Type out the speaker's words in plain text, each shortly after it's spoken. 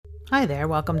Hi there,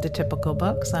 welcome to Typical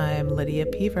Books. I'm Lydia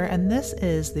Peaver, and this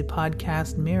is the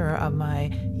podcast mirror of my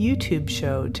YouTube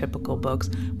show, Typical Books,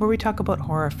 where we talk about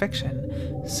horror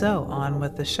fiction. So, on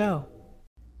with the show.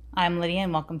 I'm Lydia,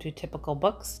 and welcome to Typical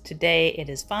Books. Today it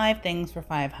is 5 things for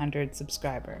 500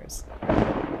 subscribers.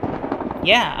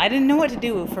 Yeah, I didn't know what to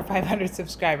do for 500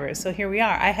 subscribers, so here we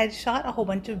are. I had shot a whole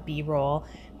bunch of B-roll,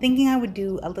 thinking I would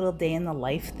do a little day in the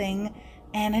life thing,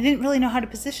 and I didn't really know how to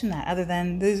position that other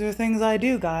than, these are things I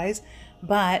do, guys.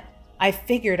 But I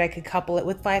figured I could couple it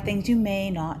with 5 things you may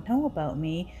not know about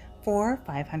me for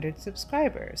 500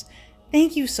 subscribers.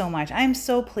 Thank you so much. I'm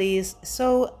so pleased,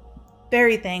 so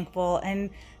very thankful,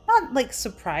 and not like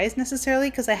surprised necessarily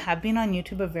because I have been on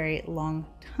YouTube a very long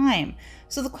time.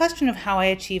 So the question of how I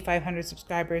achieve 500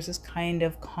 subscribers is kind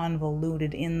of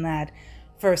convoluted in that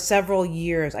for several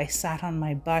years I sat on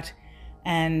my butt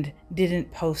and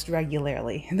didn't post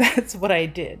regularly. That's what I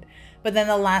did. But then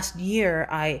the last year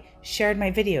I shared my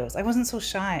videos. I wasn't so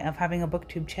shy of having a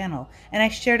BookTube channel, and I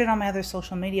shared it on my other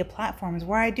social media platforms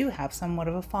where I do have somewhat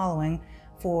of a following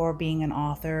for being an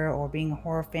author or being a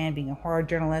horror fan, being a horror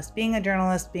journalist, being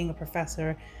a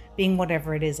professor, being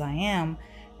whatever it is I am.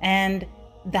 And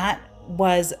that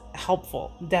was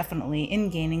helpful, definitely, in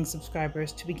gaining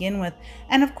subscribers to begin with.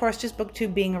 And of course, just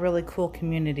BookTube being a really cool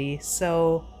community.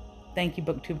 So thank you,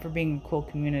 BookTube, for being a cool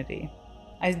community.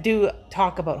 I do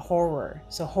talk about horror.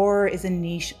 So horror is a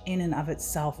niche in and of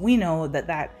itself. We know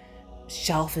that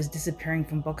shelf is disappearing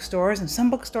from bookstores, and some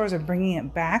bookstores are bringing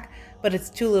it back, but it's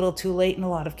too little too late in a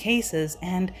lot of cases.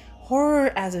 And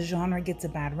horror as a genre gets a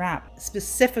bad rap,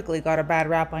 specifically got a bad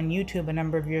rap on YouTube a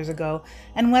number of years ago.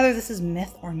 And whether this is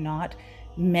myth or not,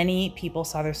 many people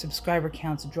saw their subscriber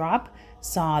counts drop,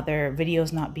 saw their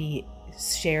videos not be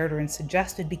shared or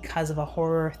suggested because of a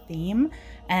horror theme.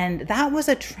 And that was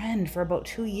a trend for about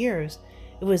 2 years.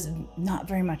 It was not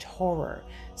very much horror.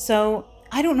 So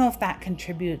I don't know if that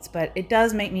contributes, but it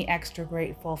does make me extra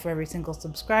grateful for every single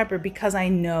subscriber because I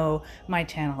know my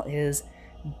channel is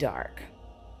dark.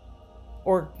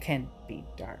 Or can be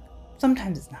dark.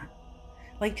 Sometimes it's not.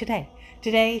 Like today.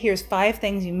 Today, here's 5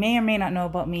 things you may or may not know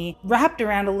about me, wrapped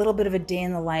around a little bit of a day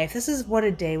in the life. This is what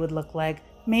a day would look like,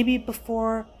 maybe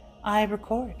before I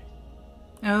record.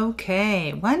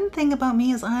 Okay, one thing about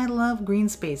me is I love green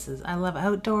spaces. I love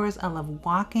outdoors. I love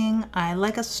walking. I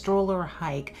like a stroll or a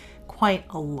hike quite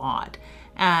a lot.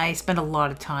 I spend a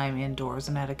lot of time indoors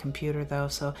and at a computer though,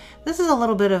 so this is a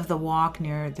little bit of the walk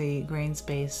near the green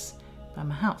space by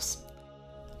my house.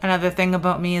 Another thing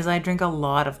about me is I drink a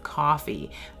lot of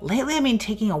coffee. Lately I've been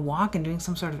taking a walk and doing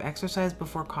some sort of exercise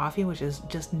before coffee, which is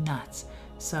just nuts.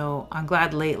 So I'm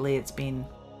glad lately it's been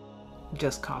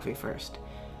just coffee first.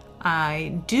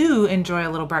 I do enjoy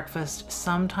a little breakfast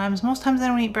sometimes. Most times I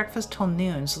don't eat breakfast till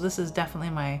noon, so this is definitely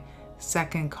my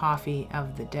second coffee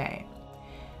of the day.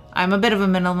 I'm a bit of a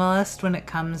minimalist when it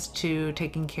comes to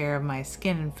taking care of my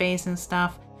skin and face and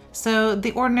stuff. So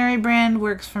the Ordinary brand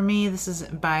works for me. This is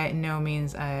by no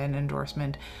means an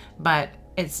endorsement, but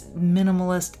it's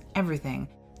minimalist everything.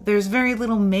 There's very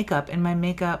little makeup in my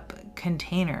makeup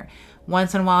container.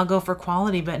 Once in a while I'll go for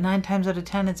quality, but 9 times out of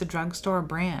 10 it's a drugstore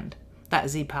brand. That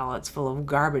Z palette's full of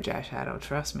garbage eyeshadow,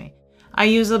 trust me. I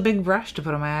use a big brush to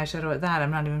put on my eyeshadow at that.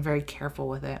 I'm not even very careful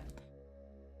with it.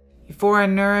 For a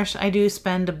Nourish, I do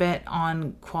spend a bit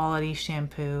on quality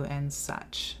shampoo and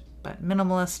such, but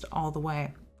minimalist all the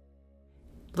way.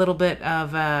 Little bit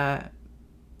of a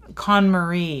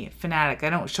KonMari fanatic. I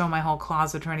don't show my whole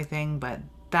closet or anything, but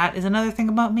that is another thing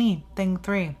about me. Thing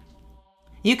 3.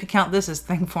 You could count this as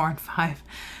thing 4 and 5.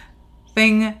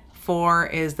 Thing 4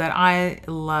 is that I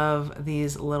love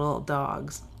these little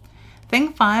dogs.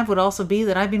 Thing 5 would also be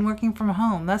that I've been working from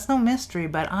home. That's no mystery,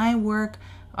 but I work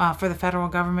for the federal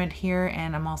government here,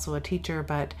 and I'm also a teacher,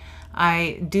 but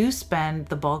I do spend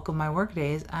the bulk of my work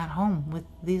days at home with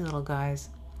these little guys.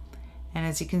 And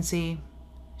as you can see,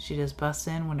 she just busts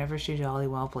in whenever she jolly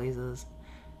well pleases.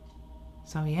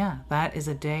 So yeah, that is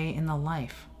a day in the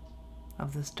life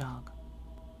of this dog.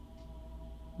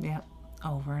 Yep,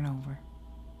 over and over.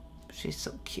 She's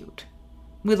so cute.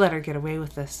 We let her get away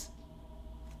with this.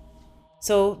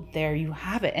 So there you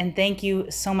have it. And thank you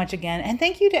so much again. And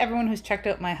thank you to everyone who's checked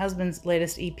out my husband's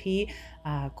latest EP,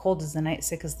 Cold as the Night,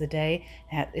 Sick as the Day.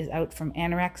 That is out from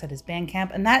Anorex at his Bandcamp.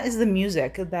 And that is the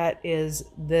music that is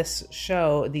this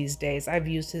show these days. I've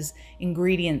used his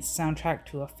Ingredients soundtrack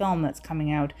to a film that's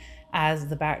coming out as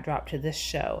the backdrop to this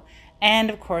show.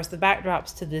 And of course, the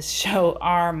backdrops to this show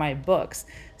are my books.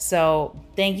 So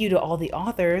thank you to all the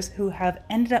authors who have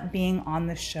ended up being on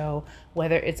the show,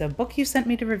 whether it's a book you sent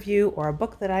me to review or a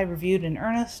book that I reviewed in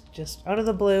earnest, just out of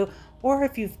the blue, or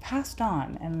if you've passed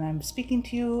on and I'm speaking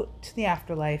to you to the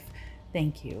afterlife,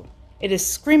 thank you. It is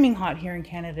screaming hot here in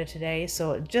Canada today,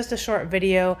 so just a short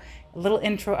video, a little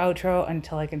intro, outro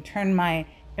until I can turn my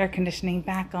air conditioning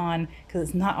back on because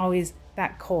it's not always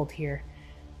that cold here.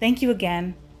 Thank you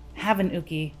again. Have an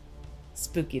ookie,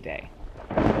 spooky day.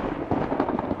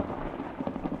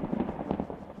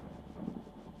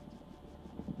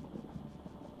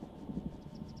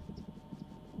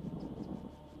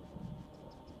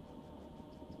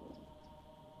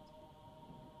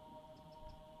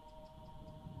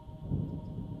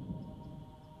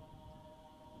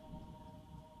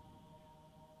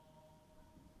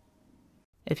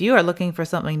 If you are looking for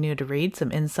something new to read, some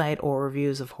insight or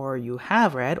reviews of horror you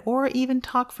have read, or even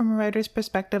talk from a writer's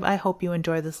perspective, I hope you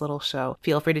enjoy this little show.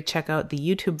 Feel free to check out the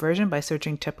YouTube version by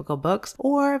searching Typical Books,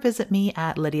 or visit me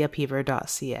at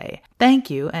lydiapever.ca. Thank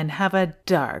you, and have a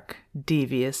dark,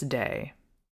 devious day.